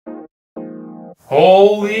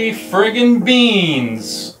Holy friggin'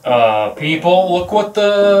 beans, people, look what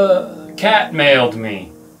the cat mailed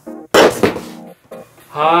me.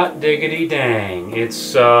 Hot diggity dang.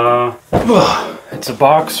 It's a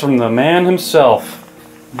box from the man himself.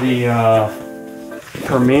 The,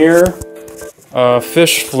 premier,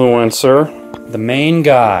 fish fluencer. The main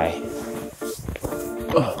guy.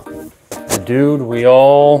 The dude we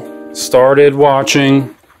all started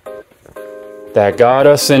watching that got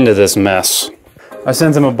us into this mess. I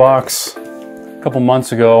sent him a box a couple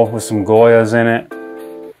months ago with some Goyas in it.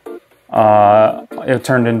 It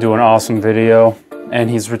turned into an awesome video, and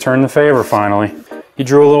he's returned the favor finally. He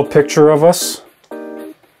drew a little picture of us.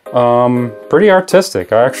 Pretty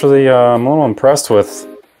artistic. I actually, I'm a little impressed with.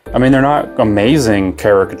 I mean, they're not amazing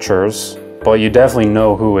caricatures, but you definitely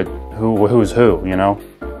know who's who, you know?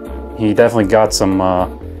 He definitely got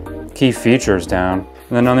some key features down.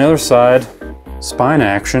 And then on the other side, spine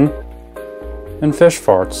action and fish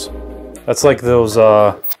farts. That's like those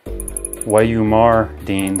Wayumar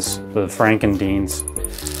Deans, the Franken Deans.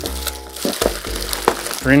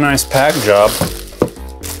 Pretty nice pack job.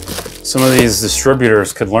 Some of these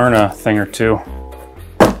distributors could learn a thing or two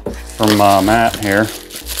from Matt here.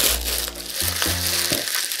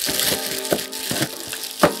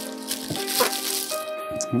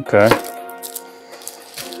 Okay.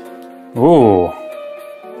 Ooh.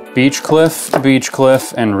 Beach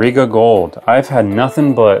Cliff, and Riga Gold. I've had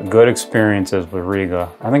nothing but good experiences with Riga.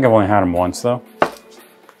 I think I've only had them once though.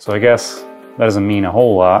 So I guess that doesn't mean a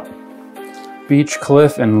whole lot. Beach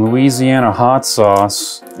Cliff and Louisiana hot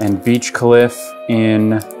sauce, and Beach Cliff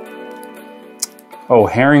in, oh,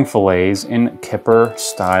 herring fillets in Kipper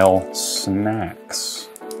style snacks.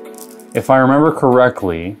 If I remember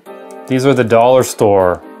correctly, these are the dollar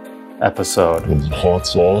store episode. Hot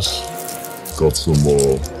sauce, got some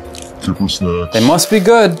Kipper snacks. They must be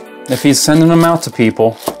good if he's sending them out to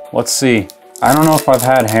people. Let's see. I don't know if I've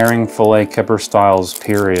had herring fillet Kipper styles,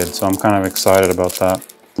 period, so I'm kind of excited about that.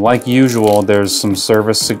 Like usual, there's some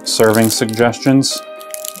serving suggestions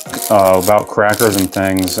about crackers and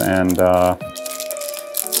things, and I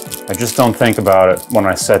just don't think about it when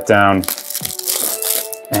I sit down,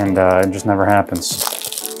 and it just never happens.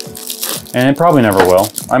 And it probably never will.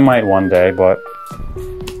 I might one day, but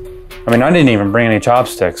I mean, I didn't even bring any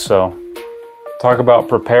chopsticks, so talk about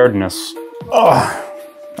preparedness. Oh,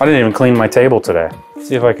 I didn't even clean my table today.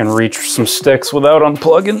 See if I can reach some sticks without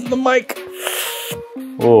unplugging the mic.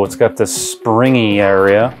 Oh, it's got this springy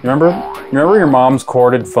area. Remember your mom's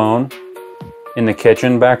corded phone in the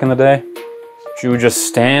kitchen back in the day? She would just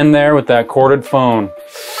stand there with that corded phone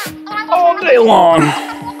all day long,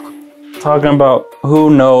 talking about who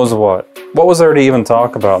knows what. What was there to even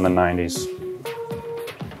talk about in the 90s?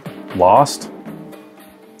 Lost?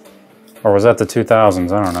 Or was that the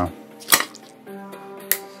 2000s? I don't know.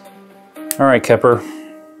 All right, Kipper.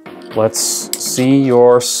 Let's see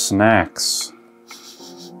your snacks.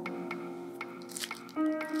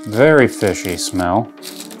 Very fishy smell,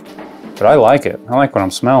 but I like it. I like what I'm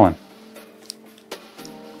smelling.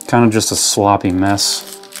 Kind of just a sloppy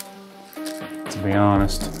mess, to be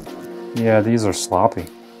honest. Yeah, these are sloppy.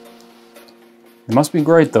 It must be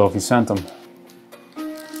great though if you sent them.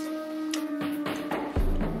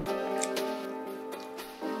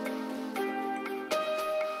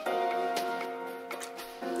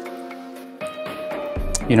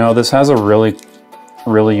 You know, this has a really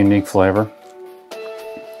unique flavor.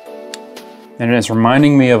 And it's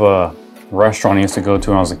reminding me of a restaurant I used to go to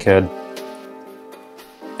when I was a kid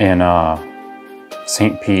in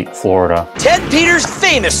St. Pete, Florida. Ted Peters'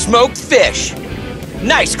 famous smoked fish.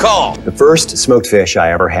 Nice call. The first smoked fish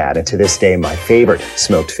I ever had, and to this day my favorite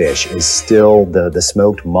smoked fish, is still the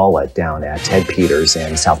smoked mullet down at Ted Peters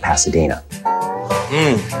in South Pasadena.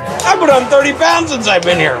 I put on 30 pounds since I've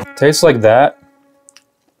been here. Tastes like that,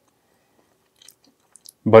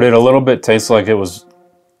 but it a little bit tastes like it was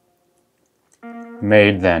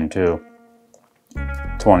made then too,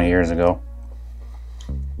 20 years ago.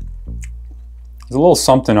 There's a little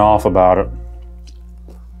something off about it,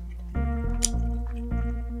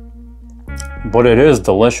 but it is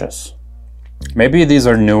delicious. Maybe these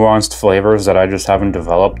are nuanced flavors that I just haven't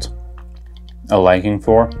developed a liking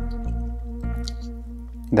for.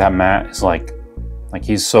 That Matt is like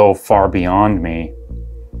he's so far beyond me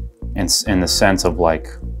in the sense of like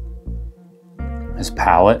his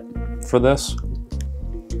palate for this.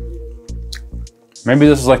 Maybe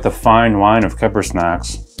this is like the fine wine of Kipper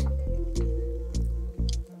snacks,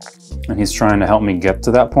 and he's trying to help me get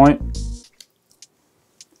to that point.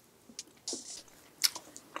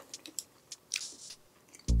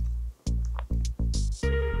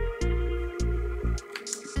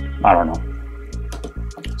 I don't know.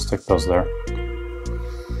 Stick those there.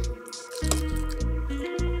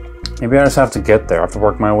 Maybe I just have to get there. I have to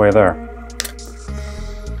work my way there.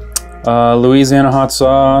 Louisiana hot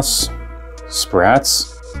sauce,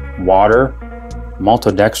 Sprats, water,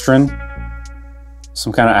 maltodextrin,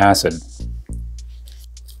 some kind of acid.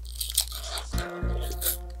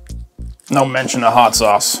 No mention of hot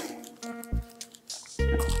sauce.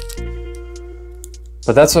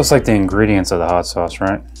 But that's just like the ingredients of the hot sauce,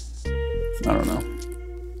 right? I don't know.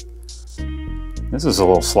 This is a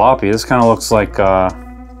little sloppy. This kind of looks like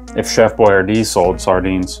if Chef Boyardee sold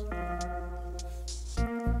sardines.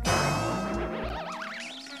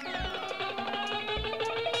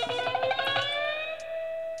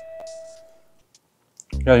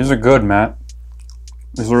 Yeah, these are good, Matt.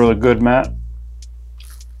 These are really good, Matt.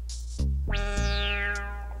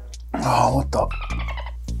 Oh, what the?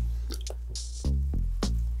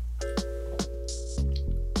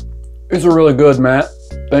 These are really good, Matt.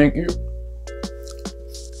 Thank you.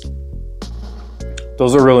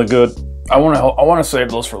 Those are really good. I want to save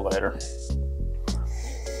those for later.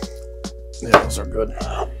 Yeah, those are good.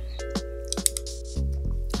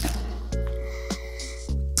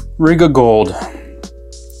 Riga Gold.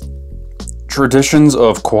 Traditions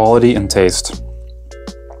of quality and taste.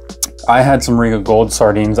 I had some Riga Gold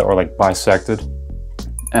sardines that were like bisected,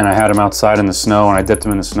 and I had them outside in the snow, and I dipped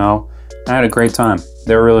them in the snow. I had a great time.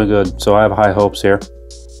 They were really good, so I have high hopes here.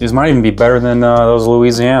 These might even be better than those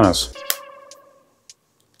Louisianas.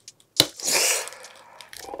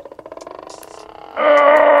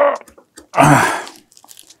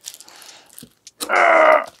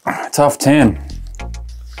 Tough 10.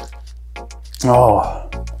 Oh.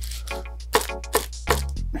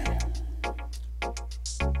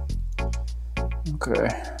 Okay.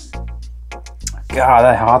 God,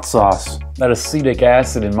 that hot sauce, that acetic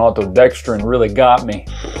acid and maltodextrin really got me.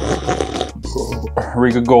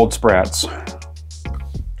 Riga Gold Sprats.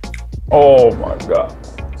 Oh my God.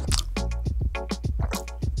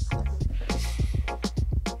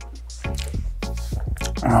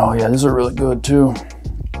 Oh yeah, these are really good too.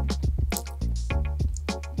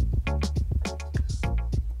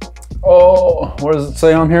 Oh, what does it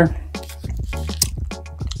say on here?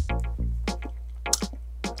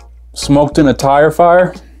 Smoked in a tire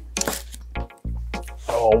fire?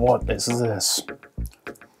 Oh, what is this?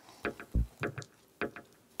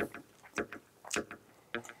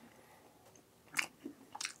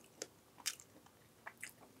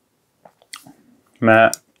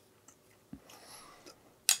 Matt,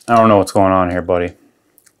 I don't know what's going on here, buddy.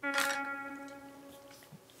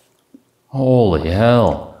 Holy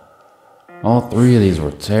hell. All three of these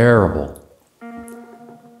were terrible.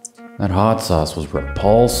 That hot sauce was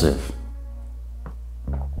repulsive.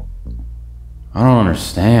 I don't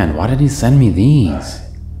understand. Why did he send me these?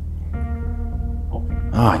 Oh,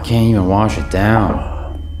 I can't even wash it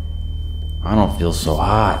down. I don't feel so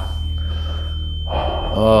hot.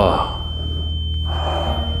 Ugh.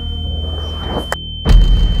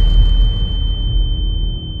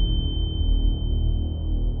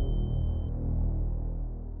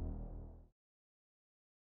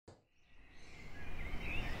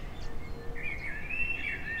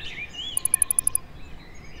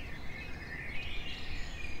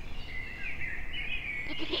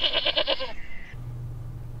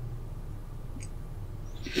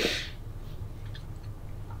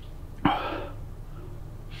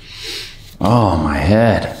 Oh, my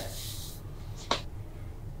head.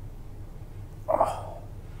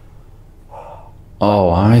 Oh,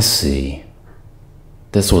 I see.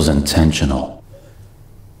 This was intentional.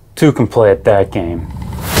 Two can play at that game.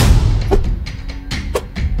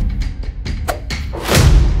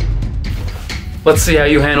 Let's see how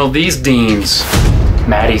you handle these Deans,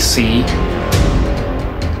 Matty C.